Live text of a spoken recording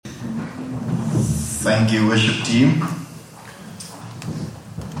Thank you, worship team.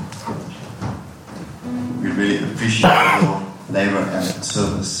 We really appreciate your labor and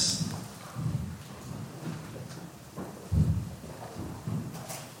service.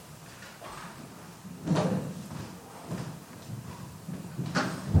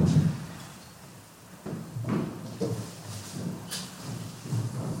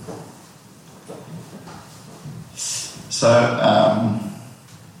 So,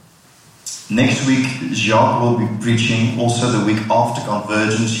 next week, Jacques will be preaching. Also, the week after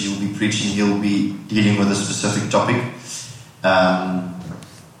Convergence, he'll be preaching. He'll be dealing with a specific topic. And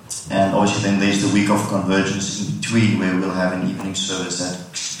obviously, then there's the week of Convergence in between, where we'll have an evening service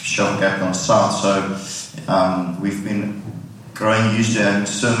at Shopgate South. So, we've been growing used to having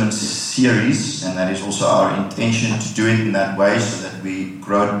sermon series, and that is also our intention to do it in that way, so that we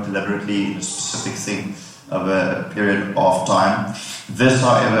grow deliberately in a specific thing over a period of time. This,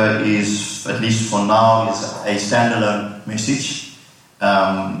 however, is, at least for now, is a standalone message.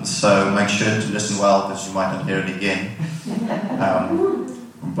 So make sure to listen well, because you might not hear it again.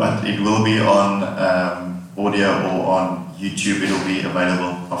 But it will be on audio or on YouTube. It will be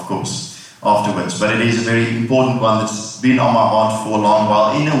available, of course, afterwards. But it is a very important one that's been on my heart for a long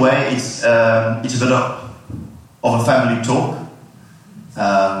while. In a way, it's a bit of a family talk.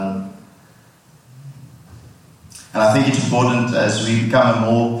 And I think it's important, as we become a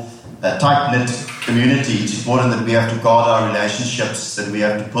more tight-knit community, it's important that we have to guard our relationships, that we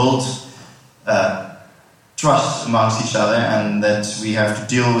have to build trust amongst each other, and that we have to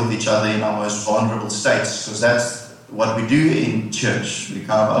deal with each other in our most vulnerable states, because that's what we do in church. We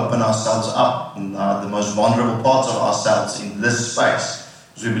kind of open ourselves up in the most vulnerable parts of ourselves in this space,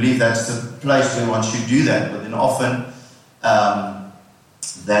 because we believe that's the place where one should do that. But then often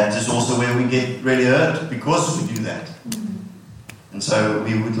that is also where we get really hurt because we do that. And so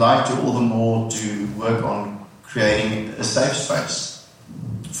we would like to all the more to work on creating a safe space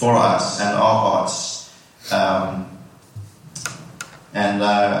for us and our hearts. And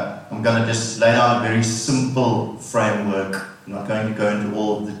I'm going to just lay down a very simple framework. I'm not going to go into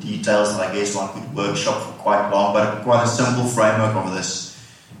all of the details that I guess one could workshop for quite long, but quite a simple framework of this.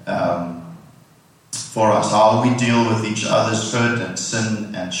 For us, how we deal with each other's hurt and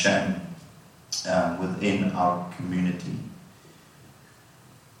sin and shame within our community.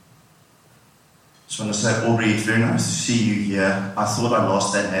 Just want to say, Aubrey, it's very nice to see you here. I thought I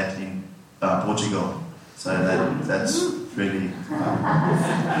lost that hat in Portugal, so that's really.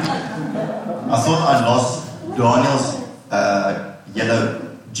 I thought I lost Daniel's yellow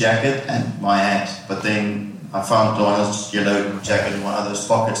jacket and my hat, but then I found Daniel's yellow jacket in one of those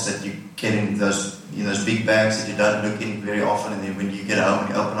pockets that you get in those big bags that you don't look in very often, and then when you get home and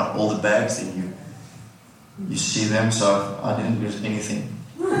you open up all the bags, then you see them. So I didn't lose anything.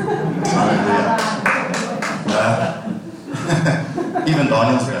 Hallelujah. Even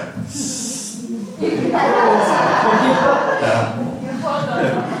Daniel's go.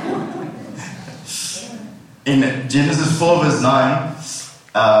 In Genesis 4 verse 9,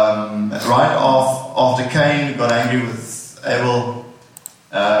 right after Cain got angry with Abel,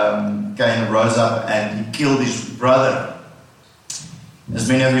 Cain rose up and he killed his brother, as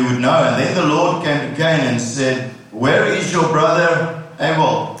many of you would know. And then the Lord came to Cain and said, "Where is your brother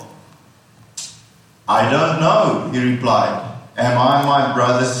Abel?" "I don't know," he replied. "Am I my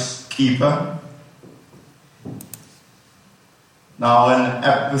brother's keeper?" Now, an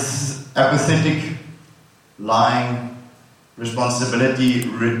apathetic, lying, responsibility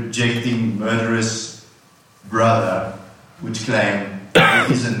rejecting, murderous brother would claim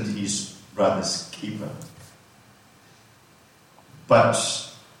he isn't his brother's keeper. But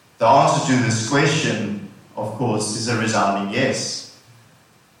the answer to this question, of course, is a resounding yes.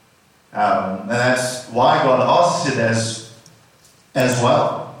 And that's why God asks it as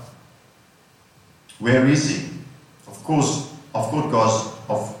well. Where is he? Of course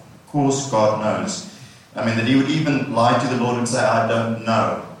God knows. I mean, that he would even lie to the Lord and say, "I don't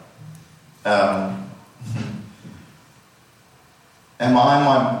know." Am I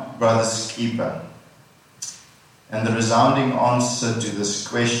my brother's keeper? And the resounding answer to this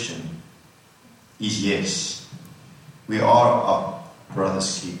question is yes. We are our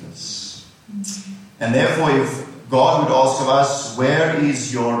brother's keepers. And therefore, if God would ask of us, "Where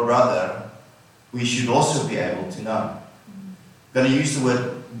is your brother?" we should also be able to know. I'm going to use the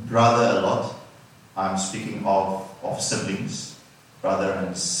word brother a lot. I'm speaking of siblings, brother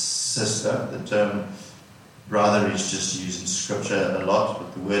and sister. The term brother is just used in scripture a lot,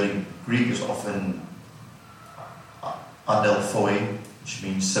 but the word in Greek is often adelphoi, which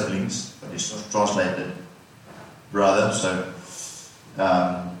means siblings, but it's not translated brother. So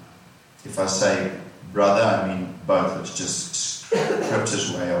if I say brother, I mean both. It's just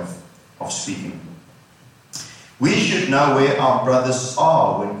Scripture's way of speaking. We should know where our brothers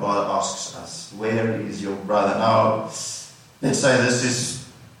are when God asks us, where is your brother? Now, let's say this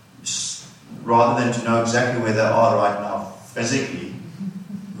is, rather than to know exactly where they are right now physically,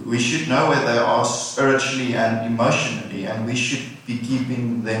 we should know where they are spiritually and emotionally, and we should be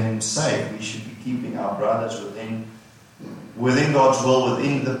keeping them safe. We should be keeping our brothers within God's will,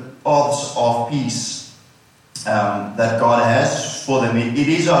 within the paths of peace that God has for them. It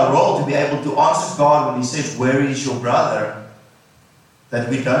is our role to be able to answer God when He says, where is your brother? That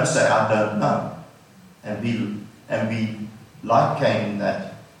we don't say, I don't know. And be like Cain in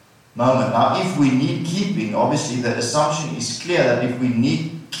that moment. Now, if we need keeping, obviously the assumption is clear that if we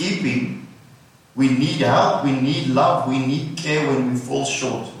need keeping, we need help, we need love, we need care when we fall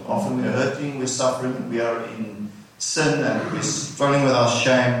short. Often we're hurting, we're suffering, we are in sin, and we're struggling with our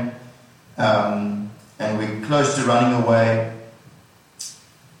shame, and we're close to running away.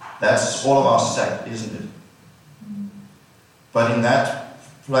 That's all of our state, isn't it? But in that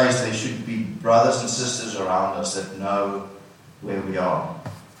place, there should be brothers and sisters around us that know where we are.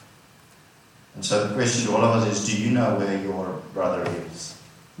 And so the question to all of us is, do you know where your brother is?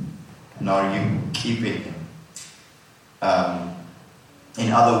 And are you keeping him?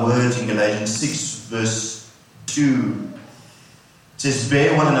 In other words, in Galatians 6 verse 2, it says,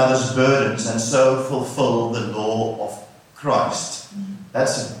 bear one another's burdens and so fulfill the law of Christ.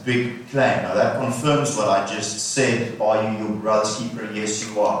 That's a big claim. Now that confirms what I just said. Are you your brother's keeper? Yes,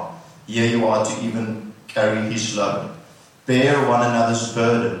 you are. Here you are to even carry his load. Bear one another's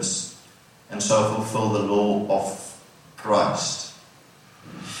burdens and so fulfill the law of Christ.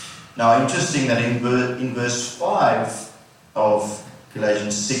 Now, interesting that in verse 5 of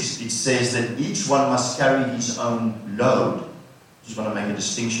Galatians 6, it says that each one must carry his own load. I just want to make a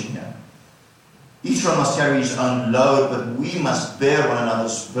distinction here. Each one must carry his own load, but we must bear one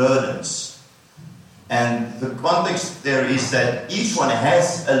another's burdens. And the context there is that each one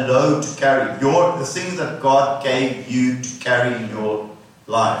has a load to carry. The things that God gave you to carry in your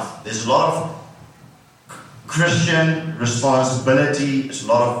life. There's a lot of Christian responsibility. There's a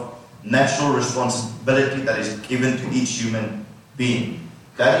lot of natural responsibility that is given to each human being.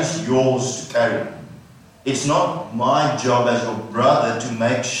 That is yours to carry. It's not my job as your brother to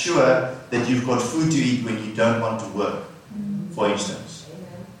make sure that you've got food to eat when you don't want to work, for instance.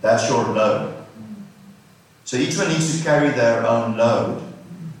 That's your load. So each one needs to carry their own load,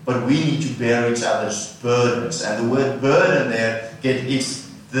 but we need to bear each other's burdens. And the word burden there,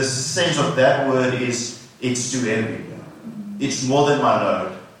 the sense of that word is, it's too heavy. It's more than my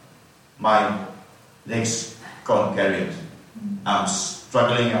load. My legs can't carry it. I'm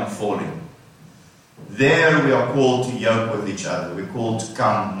struggling, I'm falling. There we are called to yoke with each other. We're called to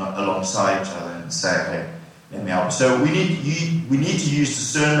come alongside each other and say, hey, let me help. So we need to use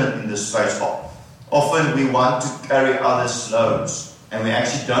discernment in this space. Often we want to carry others' loads, and we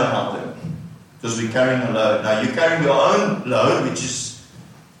actually don't help them because we're carrying a load. Now you're carrying your own load, which is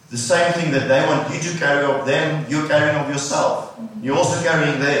the same thing that they want you to carry of them, you're carrying of yourself. You're also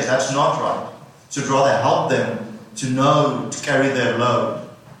carrying theirs. That's not right. So rather help them to know to carry their load,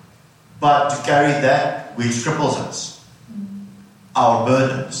 but to carry that which cripples us, our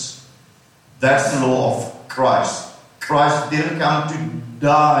burdens. That's the law of Christ. Christ didn't come to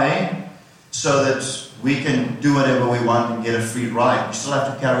die so that we can do whatever we want and get a free ride. We still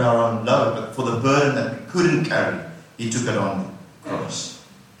have to carry our own load, but for the burden that we couldn't carry, He took it on the cross.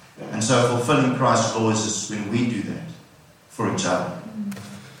 And so fulfilling Christ's laws is when we do that for each other.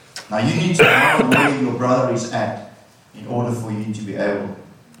 Now you need to know where your brother is at in order for you to be able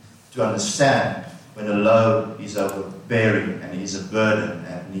to understand when a load is overbearing and is a burden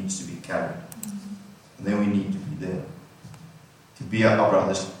and needs to be carried. And then we need to be there to be our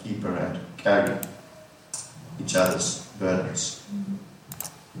brother's keeper and carry each other's burdens.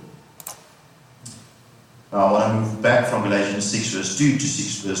 Now I want to move back from Galatians 6 verse 2 to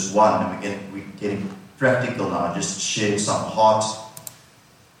 6 verse 1, and we're getting practical now. Just share some heart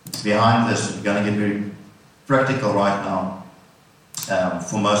behind this. We're going to get very practical right now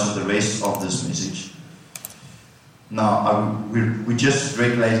for most of the rest of this message. Now we just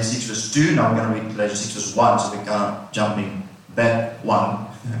read Galatians 6 verse 2. Now we're going to read Galatians 6 verse 1, so we're kind of jumping back one.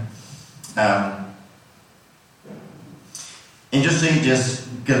 Interesting, just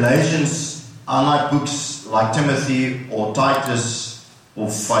Galatians, unlike books like Timothy or Titus or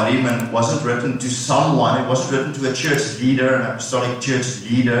Philemon, wasn't written to someone. It wasn't written to a church leader, an apostolic church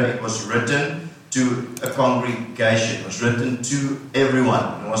leader. It was written to a congregation. It was written to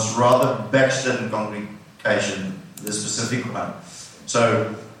everyone. It was rather backslidden congregation, the specific one.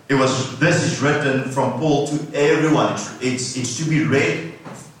 So This is written from Paul to everyone. It's to be read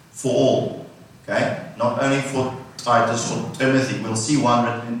for all. Okay? Not only for Titus or Timothy. We'll see one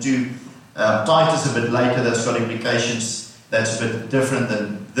written to Titus a bit later that's got implications that's a bit different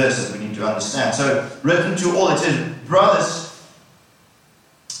than this that we need to understand. So, written to all, it says, brothers,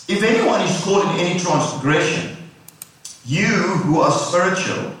 if anyone is caught in any transgression, you who are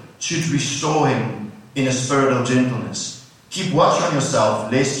spiritual should restore him in a spirit of gentleness. Keep watch on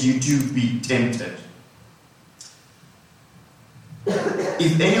yourself, lest you too be tempted.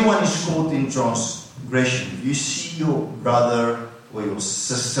 If anyone is caught in transgression, if you see your brother or your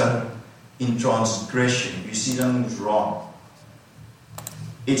sister in transgression, if you see something's wrong,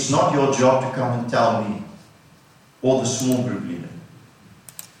 it's not your job to come and tell me or the small group leader.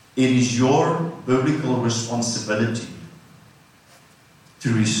 It is your biblical responsibility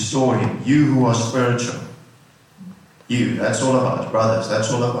to restore him. You who are spiritual. You, that's all of us, brothers,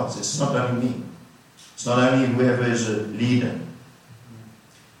 that's all of us. It's not only me. It's not only whoever is a leader.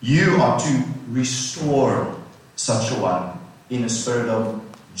 You are to restore such a one in a spirit of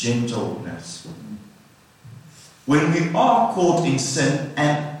gentleness. When we are caught in sin,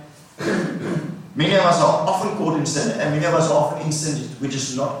 and many of us are often caught in sin, and many of us are often in sin which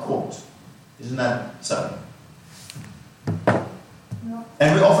is not caught. Isn't that so?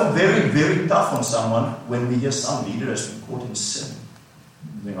 And we're often very, very tough on someone when we hear some leader has been caught in sin.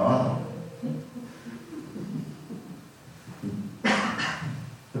 We think, oh.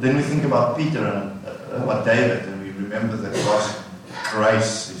 But then we think about Peter and about David, and we remember that God's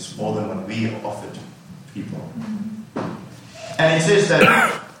grace is more than what we offered people. And it says that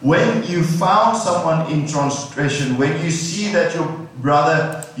when you found someone in transgression, when you see that your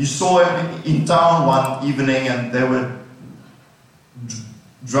brother, you saw him in town one evening and they were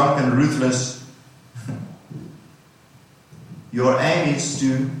drunk and ruthless, your aim is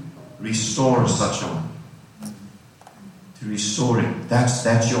to restore such a one. To restore him.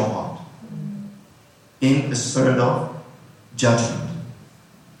 That's your heart. In the spirit of judgment.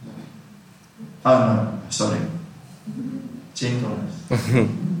 Oh no, sorry. Gentleness.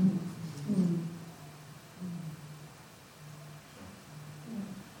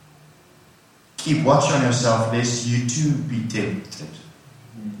 Keep watch on yourself lest you too be tempted.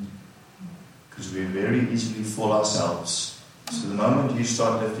 Because we very easily fall ourselves. So the moment you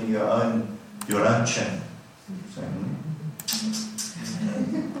start lifting your own chin, saying,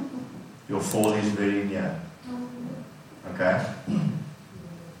 your fall is very near. Okay?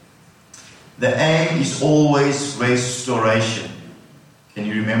 The aim is always restoration. Can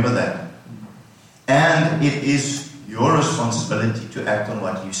you remember that? And it is your responsibility to act on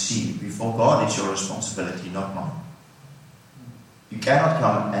what you see. Before God, it's your responsibility, not mine. You cannot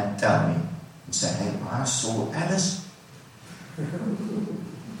come and tell me and say, hey, I saw Alice.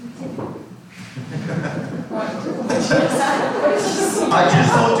 I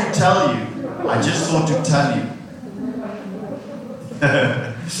just thought to tell you.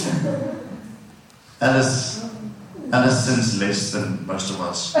 Alice sins less than most of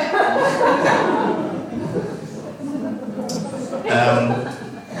us.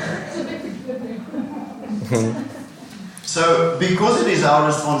 So, because it is our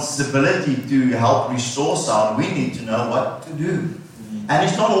responsibility to help restore sound, we need to know what to do. And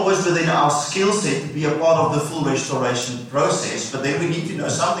it's not always within our skill set to be a part of the full restoration process, but then we need to know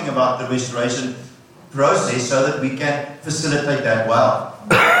something about the restoration process so that we can facilitate that well.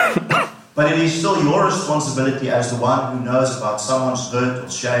 But it is still your responsibility as the one who knows about someone's hurt or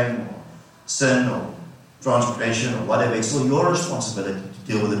shame or sin or transgression or whatever. It's still your responsibility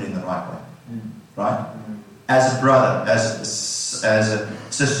to deal with it in the right way. Right? As a brother, as a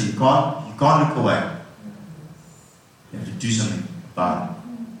sister, you can't look away. You have to do something about it.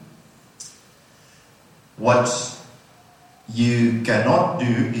 What you cannot do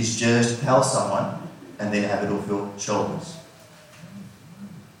is just tell someone and then have it off your shoulders.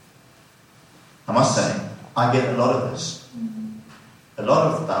 I must say, I get a lot of this. A lot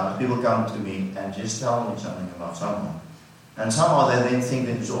of the time, people come to me and just tell me something about someone. And somehow they then think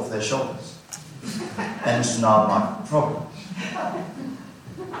that it's off their shoulders. And it's not my problem.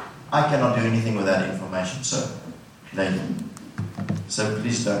 I cannot do anything with that information, so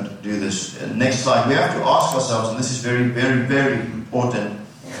please don't do this. Next slide. We have to ask ourselves, and this is very, very, very important.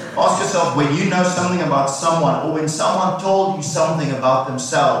 Ask yourself, when you know something about someone, or when someone told you something about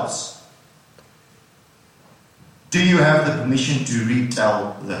themselves, do you have the permission to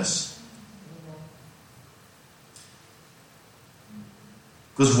retell this?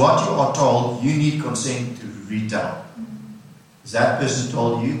 Because what you are told, you need consent to retell. Because that person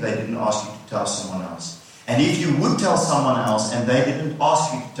told you, they didn't ask you to tell someone else. And if you would tell someone else and they didn't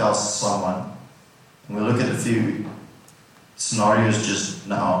ask you to tell someone, and we'll look at a few scenarios just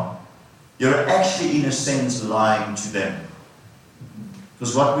now, you're actually in a sense lying to them.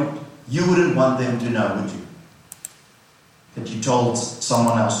 Because you wouldn't want them to know, would you? That you told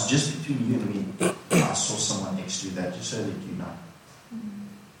someone else, just between you and me, I saw someone next to you, that just so that you know.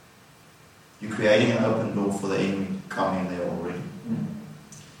 You're creating an open door for the enemy to come in there already.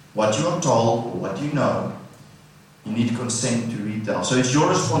 What you are told, or what you know, you need consent to retell. So it's your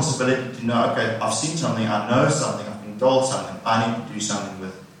responsibility to know, okay, I've seen something, I know something, I've been told something, I need to do something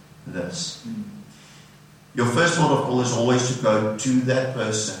with this. Your first port of call is always to go to that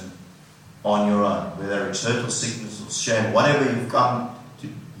person on your own, whether it's hurt or sickness or shame, whatever you've come to,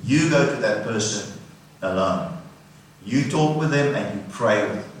 you go to that person alone. You talk with them and you pray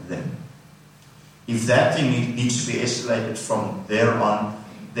with them. If that thing needs to be escalated from there on,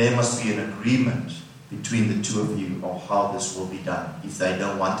 there must be an agreement between the two of you of how this will be done. If they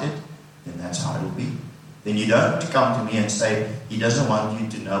don't want it, then that's how it will be. Then you don't come to me and say, he doesn't want you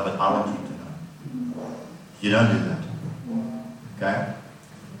to know, but I want you to know. You don't do that. Okay?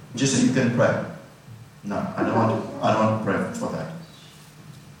 Just so you can pray. No, I don't want to pray for that.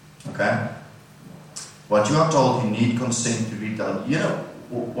 Okay? What you are told, you need consent to retell. You know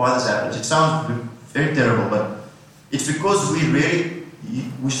why this happens? It sounds very terrible, but it's because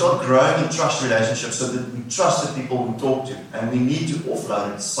we start growing in trust relationships so that we trust the people we talk to, and we need to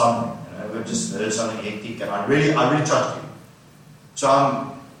offload it somewhere. You know, we've just heard something hectic, and I really trust you.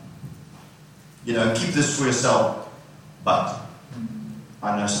 So keep this for yourself. But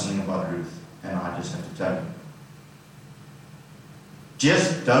I know something about Ruth, and I just have to tell you.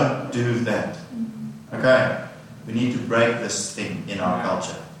 Just don't do that. Okay? We need to break this thing in our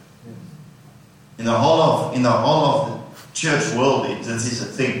culture. In the whole of the church world, this is a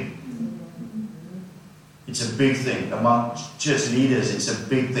thing. It's a big thing. Among church leaders, it's a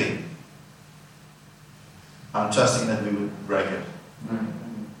big thing. I'm trusting that we would break it.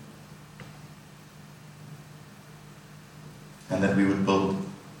 And that we would build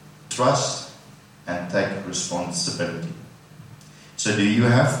trust and take responsibility. So do you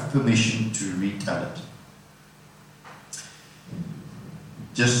have permission to retell it?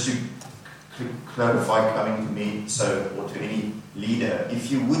 Just to clarify, coming to me, or to any leader, if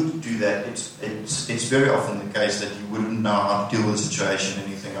you would do that, it's very often the case that you wouldn't know how to deal with the situation,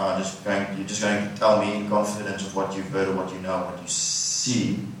 and you think, you're just going to tell me in confidence of what you've heard or what you know, what you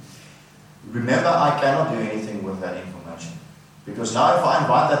see. Remember, I cannot do anything with that information. Because now if I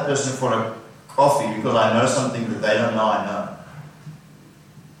invite that person for a coffee because I know something that they don't know I know,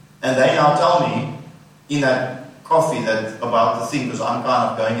 and they now tell me in that coffee that about the thing, because I'm kind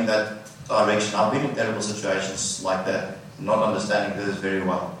of going in that direction. I've been in terrible situations like that, not understanding this very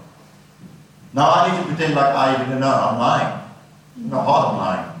well. Now I need to pretend like I didn't know. I'm lying. In my heart I'm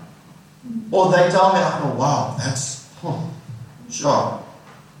lying. Or they tell me, I go, wow, that's sure.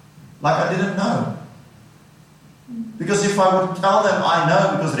 Like I didn't know. Because if I would tell them I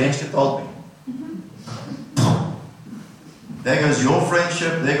know because Renske told me. There goes your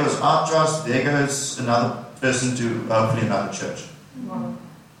friendship, there goes our trust, there goes another person to hopefully another church.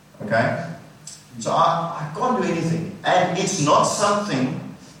 Okay? So I can't do anything. And it's not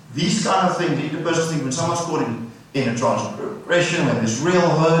something, these kind of things, the interpersonal thing, when someone's caught in a transgression, when there's real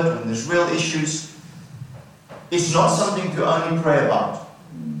hurt, when there's real issues, it's not something to only pray about.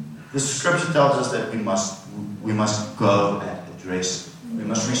 The scripture tells us that we must go and address it. We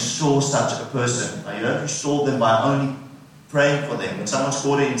must restore such a person. Now, you don't restore them by only praying for them. When someone's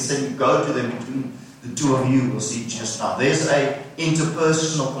caught in sin, you go to them between the two of you. We'll see just now. There's a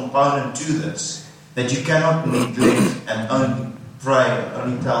interpersonal component to this that you cannot neglect and only pray and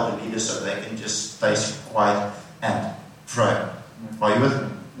only tell the leader so they can just stay quiet and pray. Are you with me?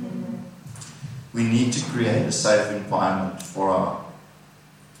 We need to create a safe environment for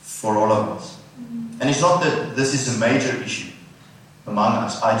all of us. And it's not that this is a major issue among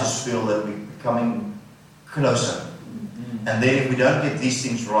us. I just feel that we're becoming closer. And then if we don't get these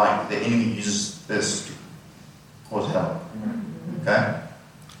things right, the enemy uses this to cause hell. Okay?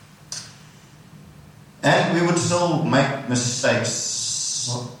 And we would still make mistakes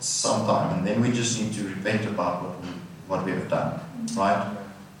sometime, and then we just need to repent about what we have done. Right?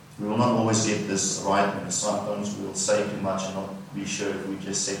 We will not always get this right, and sometimes we will say too much and not be sure if we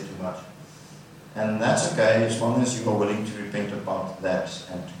just said too much. And that's okay, as long as you are willing to repent about that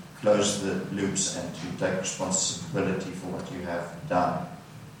and close the loops and to take responsibility for what you have done.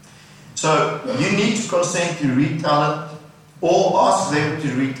 So you need to consent to retell it, or ask them to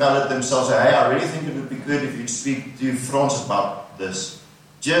retell it themselves. Say, hey, I really think it would be good if you'd speak to Frans about this.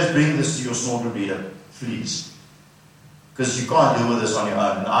 Just bring this to your small group leader. please. Because you can't deal with this on your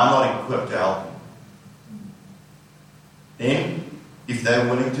own, and I'm not equipped to help you. Then, if they're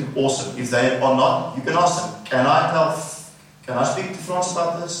willing to, awesome. If they are not, you can ask them, can I speak to Frans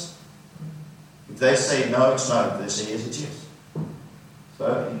about this? If they say no, it's no. If they say yes, it's yes.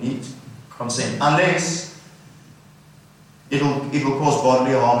 So you need consent. Unless it will cause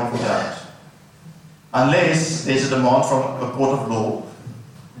bodily harm if you don't. Unless there's a demand from a court of law.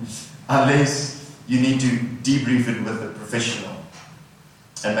 Unless you need to debrief it with a professional.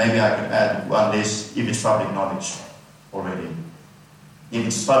 And maybe I could add, unless if it's public knowledge already. If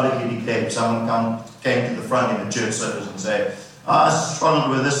it's publicly declared, if someone came to the front in a church service and say, I struggled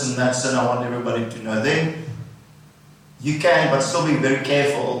with this and that sin, I want everybody to know, then you can, but still be very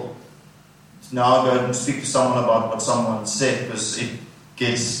careful. Now go and speak to someone about what someone said, because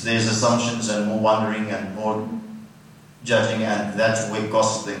there's assumptions and more wondering and more judging, and that's where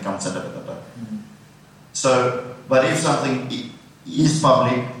gossip then comes in. So, but if something is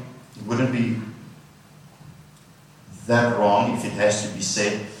public, it wouldn't be that wrong if it has to be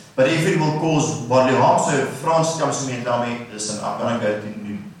said. But if it will cause bodily harm, so if Frans comes to me and tells me, listen, I'm going to go to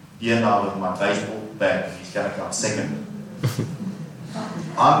New Year now with my baseball bat, and he's going to come second.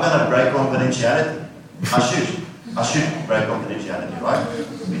 I'm going to break confidentiality. I should break confidentiality, right?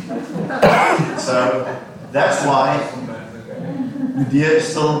 So that's why Deer is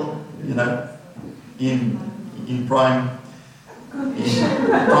still, in prime condition,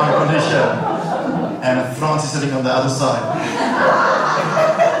 and Frans is sitting on the other side.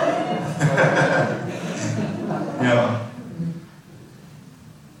 Yeah.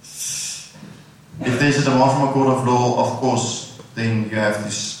 If there's a demand from a court of law, of course, then you have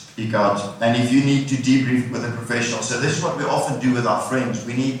to speak out. And if you need to debrief with a professional, so this is what we often do with our friends.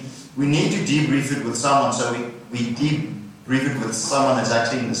 We need to debrief it with someone, so we debrief it with someone that's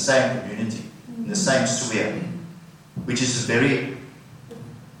actually in the same community, in the same sphere, which is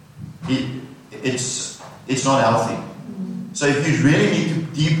it's not healthy. So if you really need to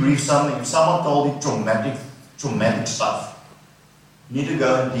debrief something, if someone told you traumatic stuff, you need to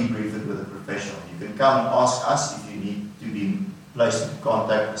go and debrief it with a professional. You can come and ask us if you need to be placed in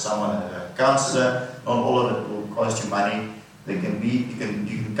contact with someone, a counselor. Not all of it will cost you money. You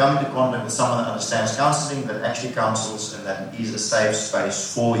can come into contact with someone that understands counseling, that actually counsels, and that is a safe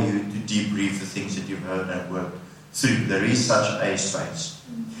space for you to debrief the things that you've heard and worked through. There is such a space.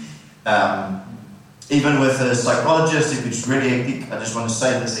 Even with a psychologist, if it's really hectic, I just want to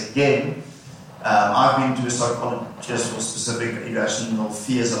say this again. I've been to a psychologist for specific irrational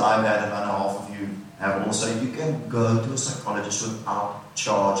fears that I've had, and I know half of you have also. You can go to a psychologist without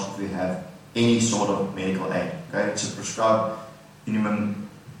charge if you have any sort of medical aid. Okay, it's a prescribed minimum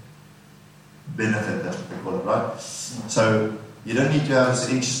benefit, that's what they call it, right? So you don't need to have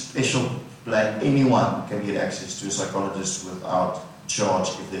any special plan. Anyone can get access to a psychologist without charge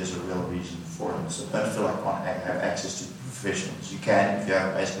if there's a real reason for it. So don't feel like you can't have access to professionals. You can if you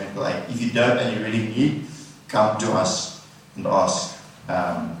have basic medical aid. If you don't and you really need, come to us and ask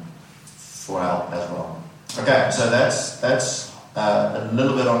for help as well. Okay, so that's a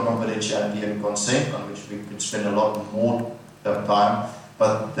little bit on confidentiality and consent, on which we could spend a lot more time.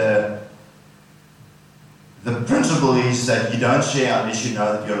 But the principle is that you don't share unless you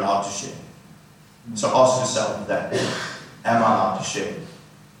know that you're allowed to share. So ask yourself that. Am I allowed to share?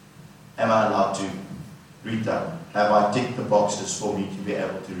 Am I allowed to retell? Have I ticked the boxes for me to be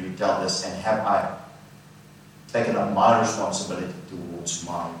able to retell this? And have I taken up my responsibility towards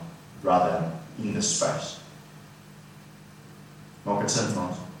my brother in this space? Maak het sin,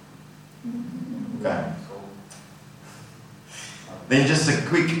 Frans? Okay. Then just a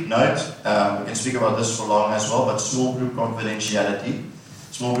quick note. We can speak about this for long as well, but small group confidentiality.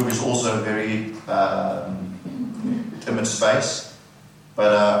 Small group is also a very intimate space,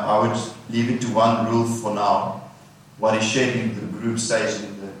 but I would leave it to one rule for now. What is shared in the group stays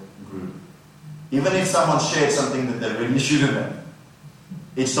in the group. Even if someone shared something that they really shouldn't have,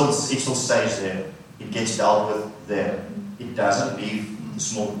 it still stays there. It gets dealt with there. It doesn't leave the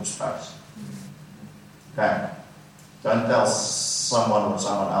small group space. Okay? Don't tell someone what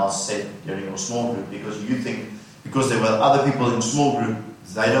someone else said during your small group because you think, because there were other people in the small group,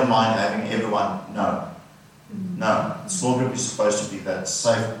 they don't mind having everyone know. No, the small group is supposed to be that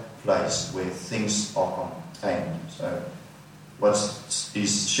safe place where things are contained. So what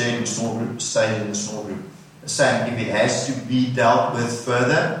is shared in the small group stays in the small group. The same, if it has to be dealt with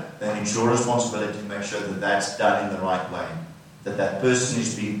further, then it's your responsibility to make sure that that's done in the right way. That person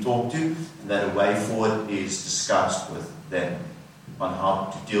is being talked to, and that a way forward is discussed with them on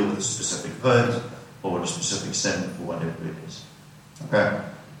how to deal with a specific hurt or a specific sin or whatever it is. Okay.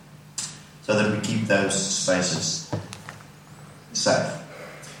 so that we keep those spaces safe.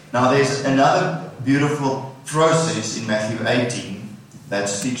 Now there's another beautiful process in Matthew 18 that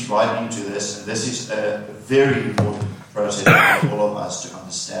speaks right into this, and this is a very important process for all of us to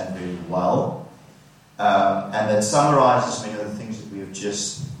understand very well, and that summarizes many of the things that we have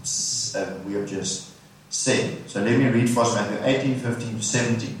just said. So let me read first Matthew 18, 15 to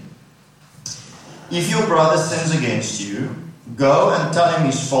 17. If your brother sins against you, go and tell him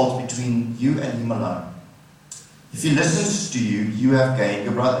his fault between you and him alone. If he listens to you, you have gained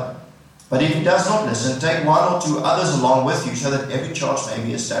your brother. But if he does not listen, take one or two others along with you, so that every charge may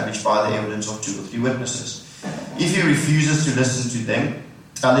be established by the evidence of 2 or 3 witnesses. If he refuses to listen to them,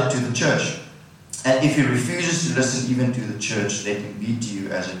 tell it to the church. And if he refuses to listen even to the church, let him be to you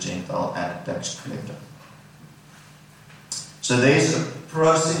as a Gentile and a tax collector. So there's a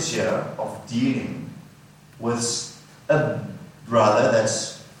process here of dealing with a brother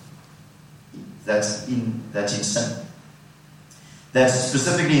that's in sin. That's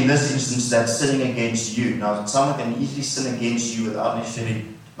specifically in this instance, that's sinning against you. Now, someone can easily sin against you without necessarily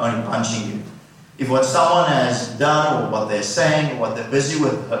only punching you. If what someone has done, or what they're saying, or what they're busy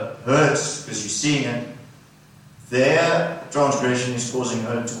with hurts because you're seeing it, their transgression is causing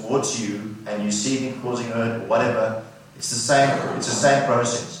hurt towards you, and you see it causing hurt or whatever, it's the same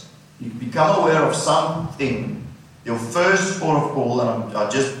process. You become aware of something. Your first port of call, and I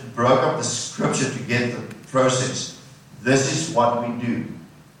just broke up the scripture to get the process. This is what we do.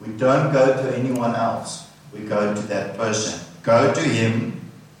 We don't go to anyone else. We go to that person. Go to him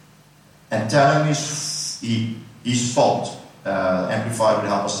and tell him his fault. Amplified would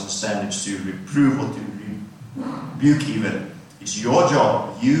help us understand it's to reprove or to rebuke even. It's your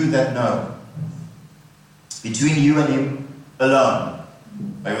job, you that know. Between you and him alone.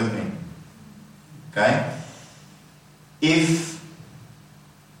 Are you with me? Okay?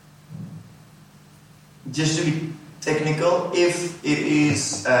 Just to be technical, if it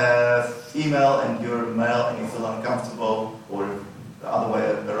is a female and you're a male and you feel uncomfortable, or the other way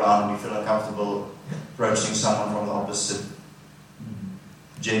around, you feel uncomfortable approaching someone from the opposite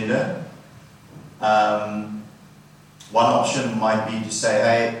gender, one option might be to say,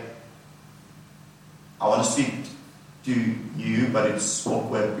 hey, I want to speak to you, but it's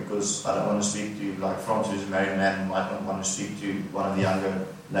awkward because I don't want to speak to, like Franz, who's a married man, might not want to speak to one of the younger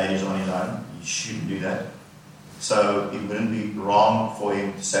ladies on his own. You shouldn't do that. So it wouldn't be wrong for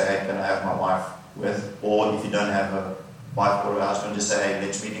him to say, hey, can I have my wife with? Or if you don't have a wife or a husband, just say, hey,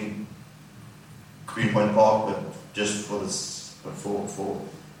 let's meet in Greenpoint Park, but just for this,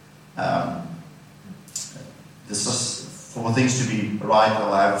 this is for things to be right.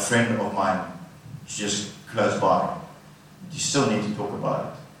 Or I have a friend of mine, she's just close by. You still need to talk about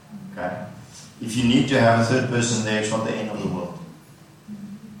it. Okay? If you need to have a third person there, it's not the end of the world.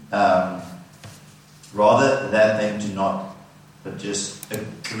 Rather that than to not, but just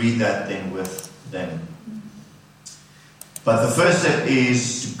agree that then with them. But the first step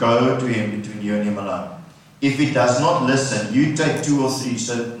is to go to him between you and him alone. If he does not listen, you take 2 or 3.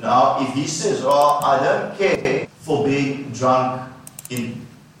 So now if he says, oh, I don't care for being drunk in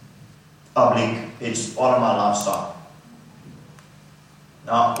public, it's part of my lifestyle.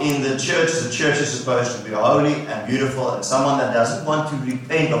 Now in the church is supposed to be holy and beautiful, and someone that doesn't want to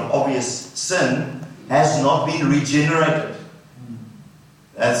repent of obvious sin has not been regenerated.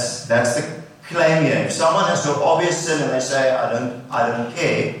 That's the claim here. If someone has got obvious sin and they say, I don't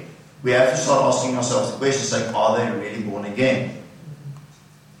care, we have to start asking ourselves the questions like, are they really born again?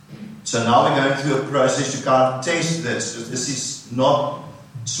 So now we're going through a process to kind of test this, because this is not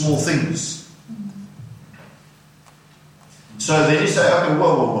small things. So then you say, okay,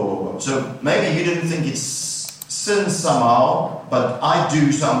 whoa. So maybe you didn't think it's sin somehow, but I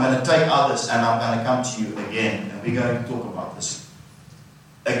do, so I'm going to take others and I'm going to come to you again. And we're going to talk about this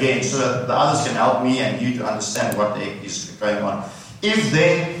again, so that the others can help me and you to understand what the heck is going on. If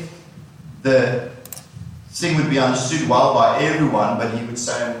then the thing would be understood well by everyone, but he would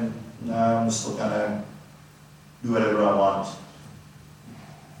say, no, I'm still going to do whatever I want.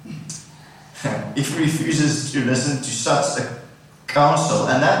 If he refuses to listen to such a counsel,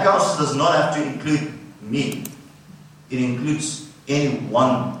 and that counsel does not have to include me, it includes any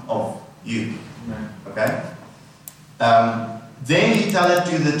one of you. Okay? Then he tell it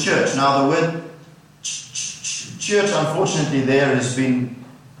to the church. Now the word church, unfortunately, there has been.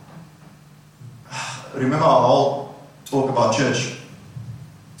 Remember our whole talk about church.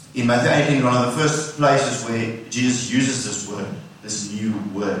 In Matthew 18, one of the first places where Jesus uses this word, this new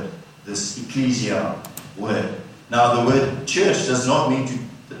word, this ecclesia word. Now the word church does not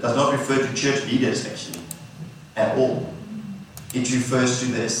refer to church leaders actually at all. It refers to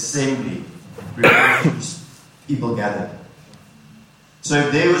the assembly people gathered. So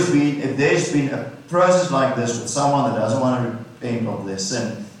if there's been a process like this with someone that doesn't want to repent of their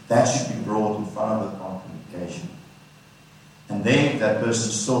sin, that should be brought in front of the congregation. And then if that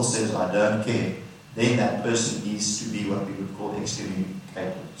person still says, I don't care, then that person needs to be what we would call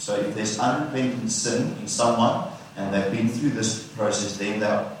excommunicated. So if there's unrepentant sin in someone, and they've been through this process, then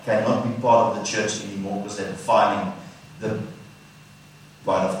they cannot be part of the church anymore because they're defiling the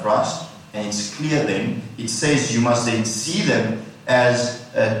body of Christ. And it's clear then, it says you must then see them as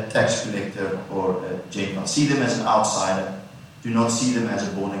a tax collector or a Gentile. See them as an outsider. Do not see them as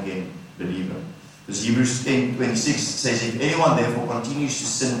a born-again believer. Because Hebrews 10:26 says, if anyone therefore continues to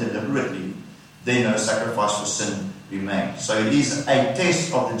sin deliberately, then no sacrifice for sin remains. So it is a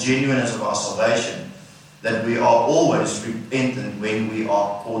test of the genuineness of our salvation that we are always repentant when we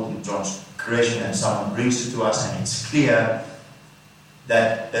are caught in transgression and someone brings it to us and it's clear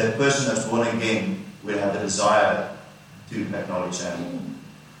that the person that's born again will have the desire to acknowledge and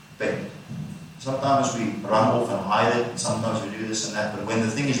repent. Sometimes we run off and hide it, sometimes we do this and that, but when the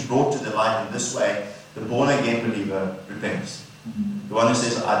thing is brought to the light in this way, the born again believer repents. The one who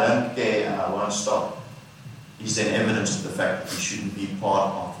says, I don't care and I won't stop, is then evidence of the fact that he shouldn't be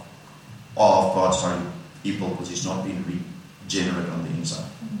part of God's holy people because he's not been regenerate on the inside.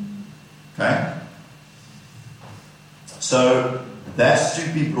 Okay? So that's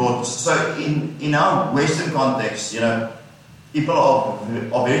to be brought. So in our Western context, people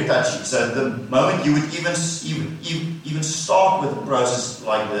are very touchy. So the moment you would even start with a process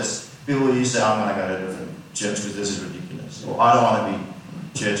like this, people will say, I'm going to go to a different church because this is ridiculous. Or I don't want to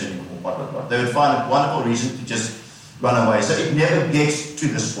be church anymore. Blah, blah, blah. They would find a wonderful reason to just run away. So it never gets to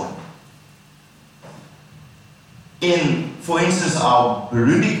this point. In, for instance, our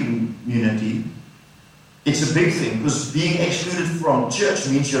Burundi community, it's a big thing because being excluded from church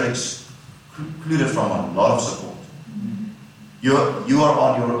means you're excluded from a lot of support. You are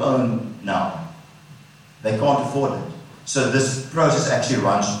on your own now. They can't afford it. So this process actually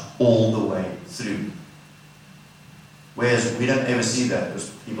runs all the way through. Whereas we don't ever see that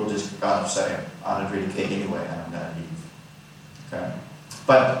because people just kind of say, I don't really care anyway and I'm going to leave. Okay?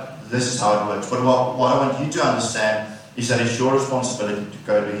 But this is how it works. But what I want you to understand is that it's your responsibility to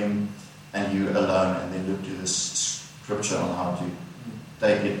go to him and you alone and then look to this scripture on how to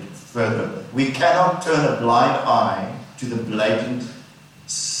take it further. We cannot turn a blind eye to the blatant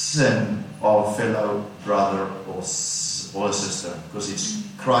sin of a fellow brother or sister because it's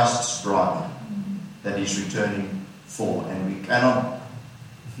Christ's bride that he's returning for, and we cannot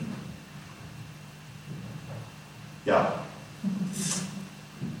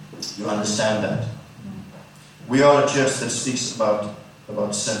you understand that we are a church that speaks about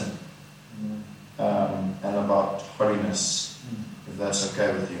sin and about holiness, if that's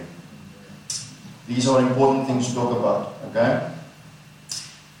okay with you. These are important things to talk about, okay?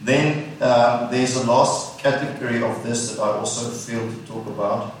 Then there's a last category of this that I also feel to talk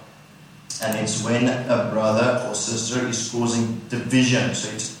about, and it's when a brother or sister is causing division. So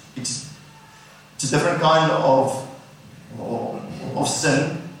it's a different kind of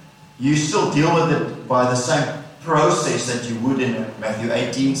sin. You still deal with it by the same process that you would in a Matthew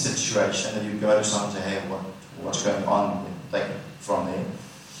 18 situation, that you go to someone and say, hey, what's going on? Take it from there.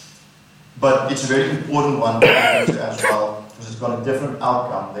 But it's a very important one to get into as well, because it's got a different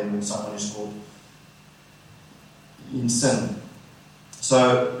outcome than when someone is caught in sin.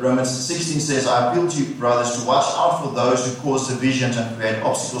 So Romans 16 says, I appeal to you, brothers, to watch out for those who cause divisions and create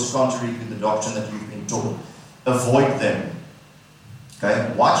obstacles contrary to the doctrine that you've been taught. Avoid them.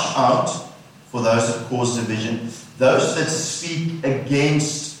 Okay? Watch out for those that cause division. Those that speak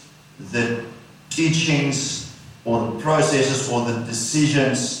against the teachings or the processes or the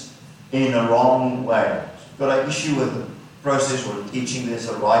decisions in a wrong way. If you've got an issue with the process or the teaching, there's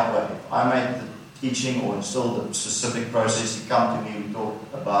a right way. If I make the teaching or instill the specific process, you come to me, we talk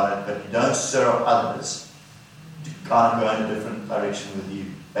about it, but you don't stir up others to kind of go in a different direction with you.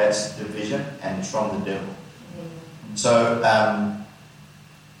 That's division, and it's from the devil. So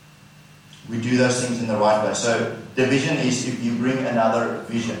we do those things in the right way. So division is if you bring another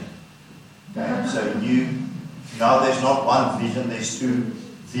vision. Okay? So now there's not one vision, there's two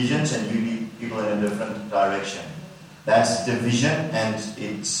visions, and you lead people in a different direction. That's division, and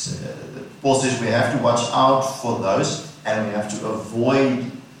it's Paul says we have to watch out for those, and we have to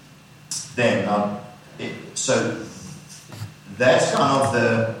avoid them. Now, so that's kind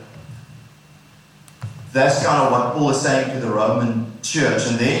of what Paul is saying to the Roman church,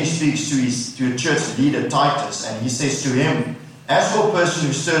 and then he speaks to a church leader, Titus, and he says to him, as for a person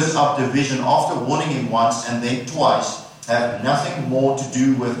who stirs up division after warning him once and then twice, have nothing more to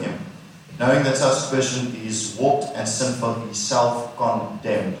do with him. knowing that such a person is warped and sinful, is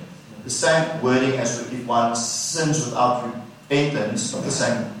self-condemned. The same wording as if one sins without repentance, not the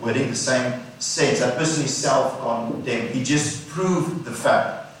same wording, the same sense. That person is self-condemned. He just proved the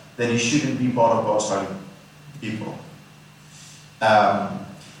fact that he shouldn't be part of God's holy people.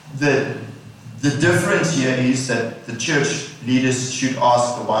 The difference here is that the church leaders should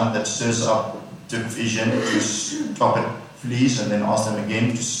ask the one that stirs up division to stop it, please, and then ask them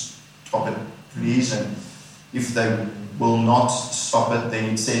again to stop it, please. And if they will not stop it,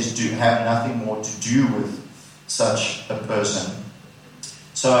 then it says to have nothing more to do with such a person.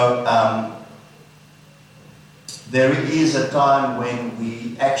 So there is a time when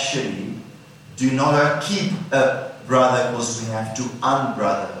we actually do not keep a brother because we have to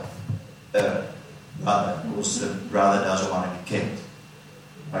unbrother a brother because the brother doesn't want to be kept.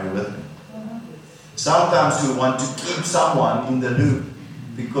 Are you with me? Sometimes we want to keep someone in the loop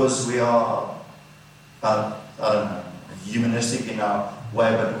because we are, I don't know, humanistic in our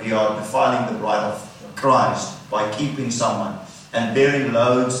way, but we are defiling the bride of Christ by keeping someone and bearing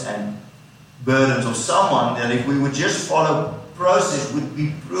loads and burdens of someone that if we would just follow process would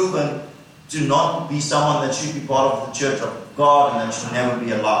be proven to not be someone that should be part of the church of God and that should never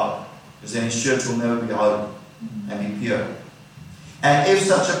be allowed, because then his church will never be holy and be pure. And if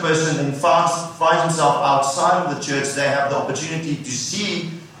such a person then finds himself outside of the church, they have the opportunity to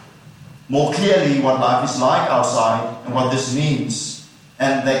see more clearly what life is like outside and what this means.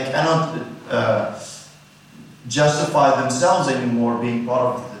 And they cannot justify themselves anymore being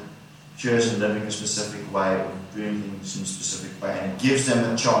part of the church and living a specific way or doing things in a specific way. And it gives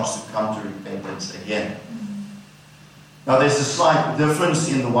them a chance to come to repentance again. Now there's a slight difference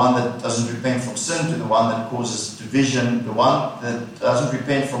in the one that doesn't repent from sin to the one that causes division. The one that doesn't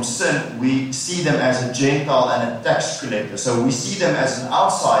repent from sin, we see them as a Gentile and a tax collector. So we see them as an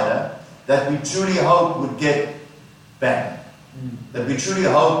outsider that we truly hope would get back. That we truly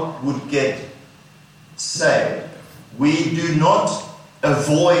hope would get saved. We do not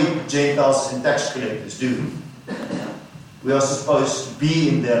avoid Gentiles and tax collectors, do we? We are supposed to be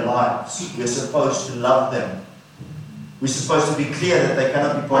in their lives. We are supposed to love them. We're supposed to be clear that they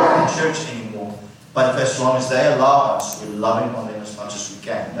cannot be part of the church anymore. But as long as they allow us, we're loving on them as much as we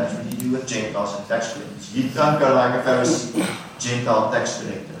can. That's what you do with Gentiles and tax collectors. You don't go like a Pharisee, Gentile tax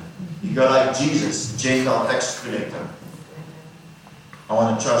collector. You go like Jesus, Gentile tax collector. I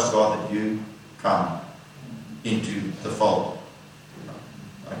want to trust God that you come into the fold.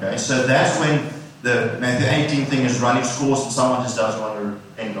 Okay, so that's when the Matthew 18 thing is running its course and someone just doesn't want to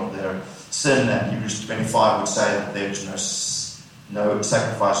repent of their sin, and Hebrews 25 would say that there is no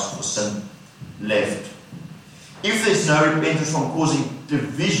sacrifice for sin left. If there's no repentance from causing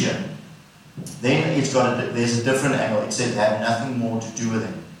division, then there's a different angle. It says have nothing more to do with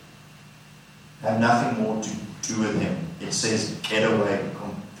him. Have nothing more to do with him. It says get away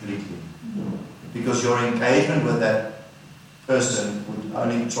completely. Because your engagement with that person would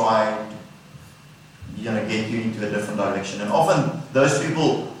only try to get you into a different direction. And often those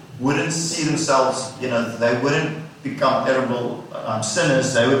people wouldn't see themselves, they wouldn't become terrible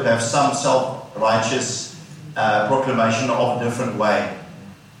sinners. They would have some self-righteous proclamation of a different way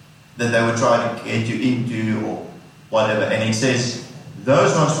that they would try to get you into or whatever. And it says,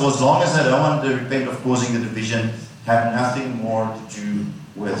 those ones, for as long as they don't want to repent of causing the division, have nothing more to do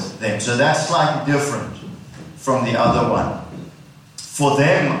with them. So that's slightly different from the other one. For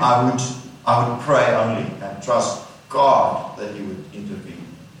them, I would pray only and trust God that He would intervene.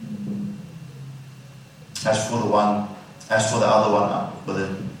 As for the other one, for the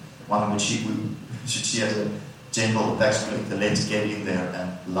one which we should see as a gentle tax collector, let's get in there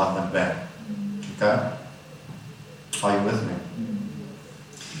and love them back. Okay? Are you with me?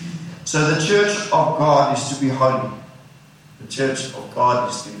 So the church of God is to be holy. The church of God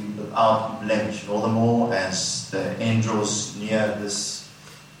is to be without blemish. All the more as the end draws near, this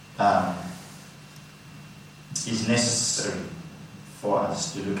is necessary for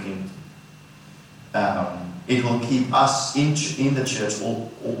us to look into. It will keep us in the church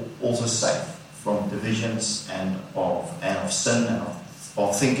also safe from divisions and of sin and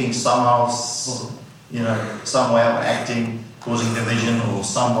of thinking somehow, some way of acting causing division or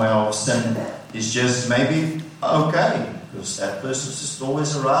some way of sin is just maybe okay because that person's just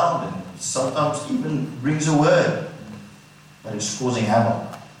always around and sometimes even brings a word, but it's causing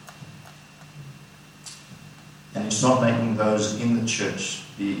havoc. And it's not making those in the church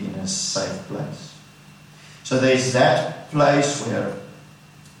be in a safe place. So there's that place where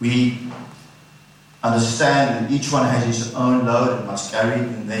we understand that each one has his own load and must carry it.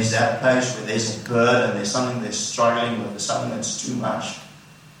 And there's that place where there's a burden, there's something they're struggling with, there's something that's too much.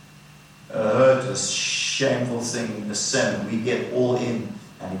 hurt, a shameful thing, a sin, we get all in,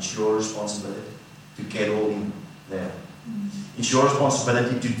 and it's your responsibility to get all in there. It's your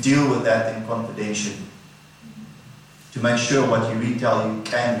responsibility to deal with that in confidentially. To make sure what you retell, you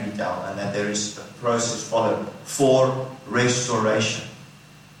can retell, and that there is a process followed for restoration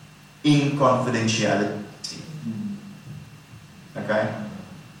in confidentiality. Okay?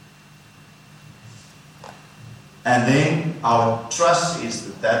 And then our trust is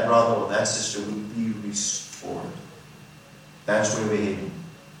that that brother or that sister will be restored. That's where we're heading.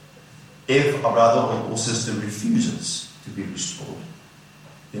 If a brother or sister refuses to be restored,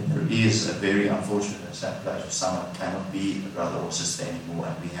 then there is a very unfortunate and sad place where someone cannot be a brother or sister anymore,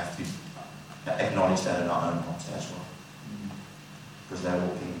 and we have to acknowledge that in our own hearts as well. Because they're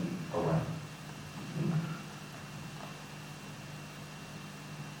walking away.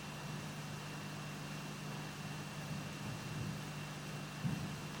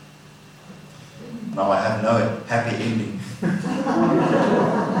 Now I have no happy ending.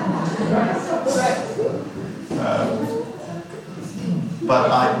 But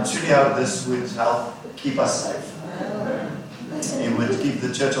I truly hope this would help keep us safe. It would keep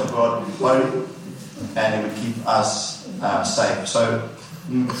the Church of God holy, and it would keep us safe. So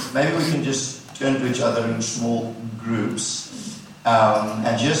maybe we can just turn to each other in small groups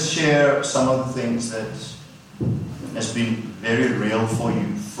and just share some of the things that has been very real for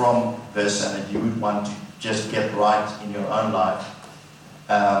you from this, and that you would want to just get right in your own life.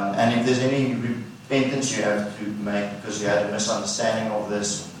 And if there's any repentance you have to make because you had a misunderstanding of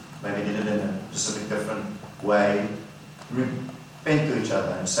this, maybe did it in a specific different way, repent to each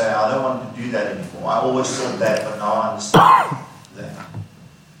other and say, I don't want to do that anymore. I always thought that, but now I understand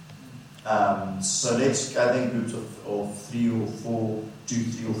that. So let's gather in groups of 3 or 4, 2,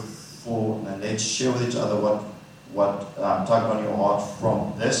 3 or 4, and let's share with each other what tug on your heart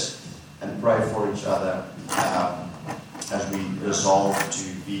from this, and pray for each other as we resolve to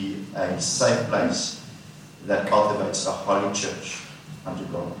be a safe place that cultivates a holy church unto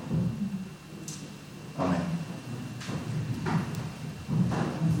God.